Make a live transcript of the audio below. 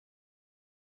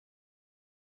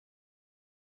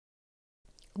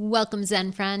Welcome,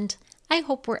 Zen friend. I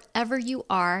hope wherever you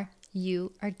are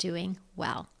doing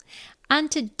well. On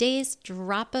today's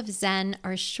Drop of Zen,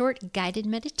 our short guided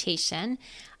meditation,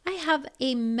 I have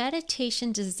a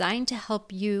meditation designed to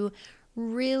help you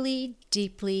really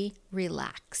deeply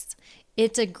relax.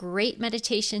 It's a great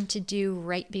meditation to do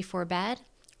right before bed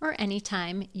or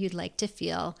anytime you'd like to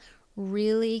feel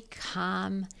really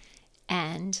calm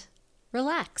and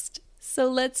relaxed. So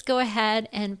let's go ahead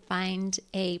and find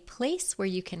a place where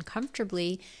you can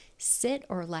comfortably sit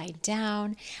or lie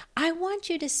down. I want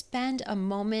you to spend a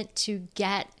moment to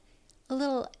get a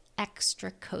little extra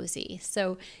cozy.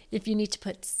 So if you need to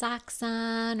put socks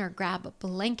on or grab a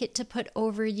blanket to put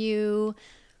over you,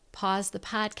 pause the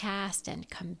podcast and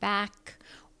come back.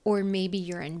 Or maybe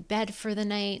you're in bed for the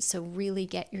night, so really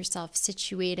get yourself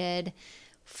situated.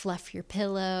 Fluff your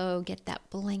pillow, get that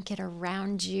blanket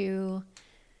around you.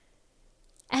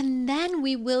 And then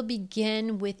we will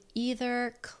begin with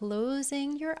either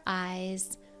closing your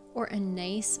eyes or a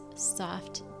nice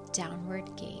soft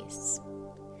downward gaze.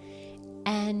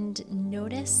 And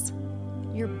notice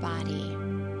your body.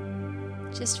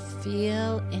 Just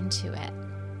feel into it.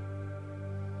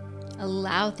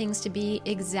 Allow things to be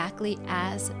exactly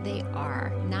as they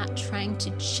are, not trying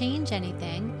to change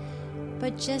anything,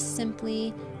 but just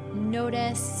simply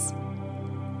notice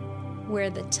where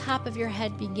the top of your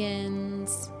head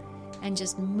begins and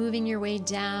just moving your way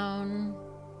down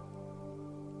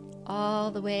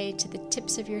all the way to the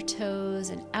tips of your toes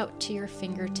and out to your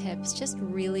fingertips. Just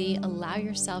really allow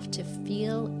yourself to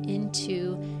feel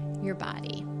into your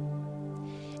body.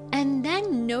 And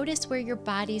then notice where your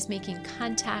body's making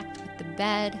contact with the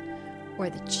bed or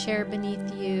the chair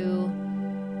beneath you.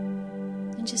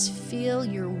 And just feel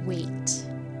your weight,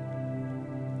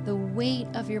 the weight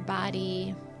of your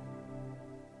body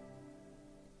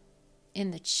in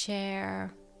the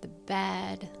chair, the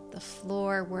bed, the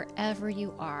floor, wherever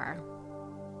you are.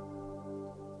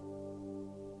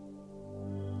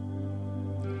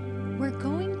 We're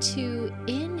going to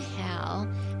inhale,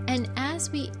 and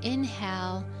as we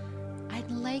inhale,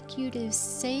 I'd like you to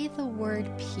say the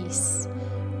word peace.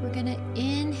 We're going to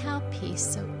inhale peace.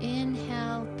 So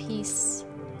inhale peace.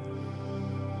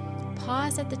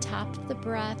 Pause at the top of the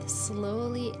breath,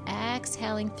 slowly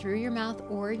exhaling through your mouth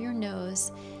or your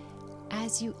nose.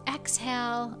 As you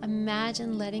exhale,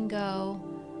 imagine letting go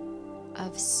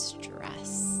of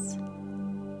stress.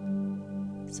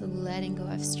 So letting go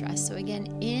of stress. So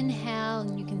again, inhale,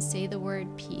 and you can say the word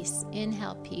peace.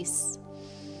 Inhale, peace.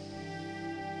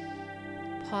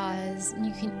 Pause, and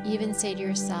you can even say to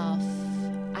yourself,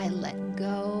 I let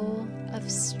go of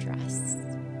stress.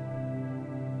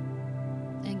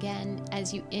 Again,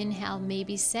 as you inhale,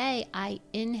 maybe say, I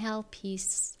inhale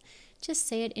peace. Just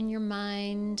say it in your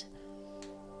mind.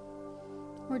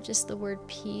 Or just the word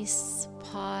peace.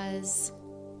 Pause.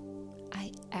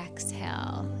 I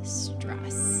exhale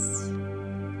stress.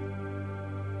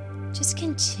 Just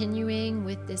continuing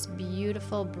with this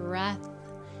beautiful breath.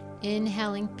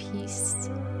 Inhaling peace.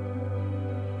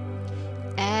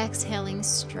 Exhaling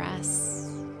stress.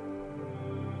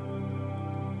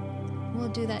 We'll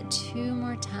do that 2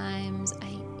 more times.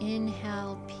 I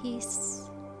inhale peace.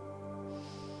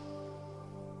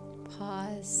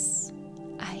 Pause.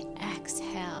 I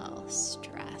exhale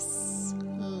stress,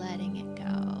 letting it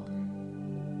go.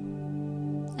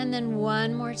 And then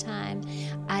 1 more time.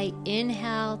 I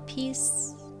inhale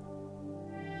peace.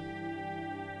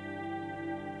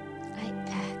 I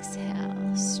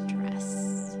exhale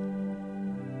stress.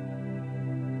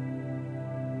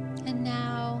 And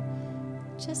now,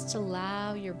 just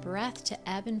allow your breath to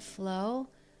ebb and flow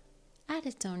at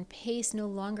its own pace, no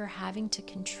longer having to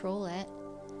control it.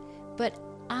 But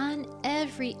on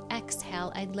every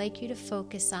exhale, I'd like you to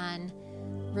focus on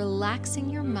relaxing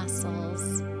your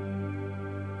muscles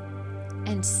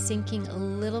and sinking a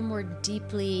little more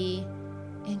deeply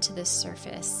into the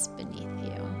surface beneath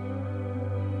you.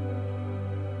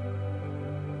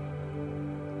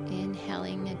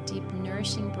 Inhaling a deep,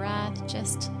 nourishing breath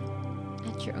just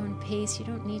at your own pace. You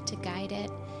don't need to guide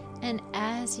it. And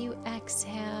as you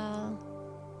exhale,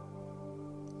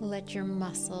 let your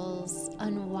muscles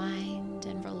unwind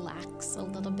and relax a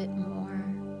little bit more.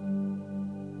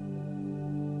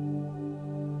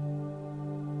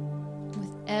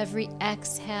 With every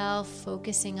exhale,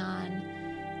 focusing on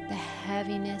the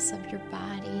heaviness of your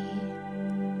body,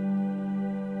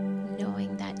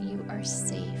 knowing that you are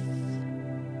safe.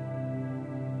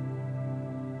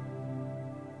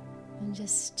 And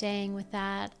just staying with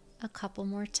that a couple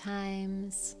more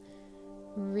times.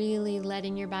 Really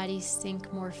letting your body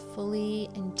sink more fully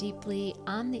and deeply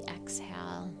on the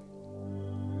exhale.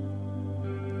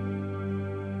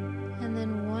 And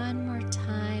then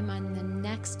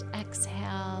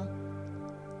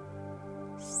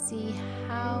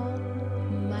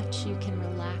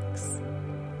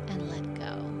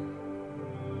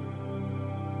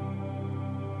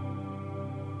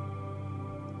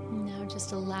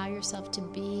just allow yourself to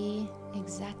be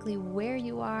exactly where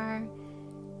you are,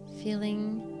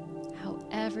 feeling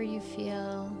however you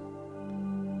feel,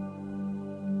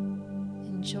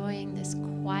 enjoying this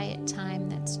quiet time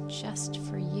that's just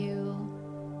for you,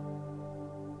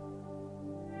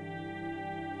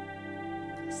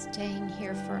 staying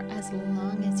here for as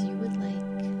long as you would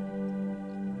like.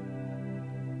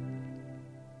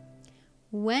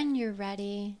 When you're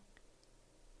ready,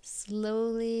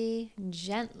 slowly,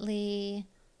 gently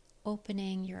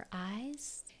opening your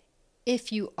eyes.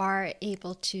 If you are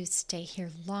able to stay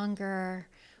here longer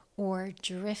or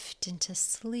drift into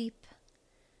sleep,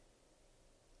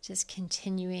 just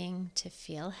continuing to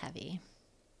feel heavy.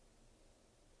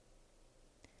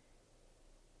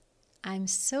 I'm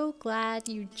so glad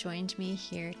you joined me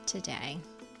here today.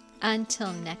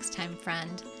 Until next time,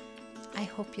 friend, I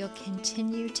hope you'll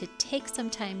continue to take some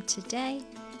time today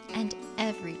and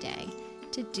every day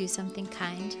to do something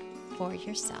kind for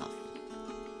yourself.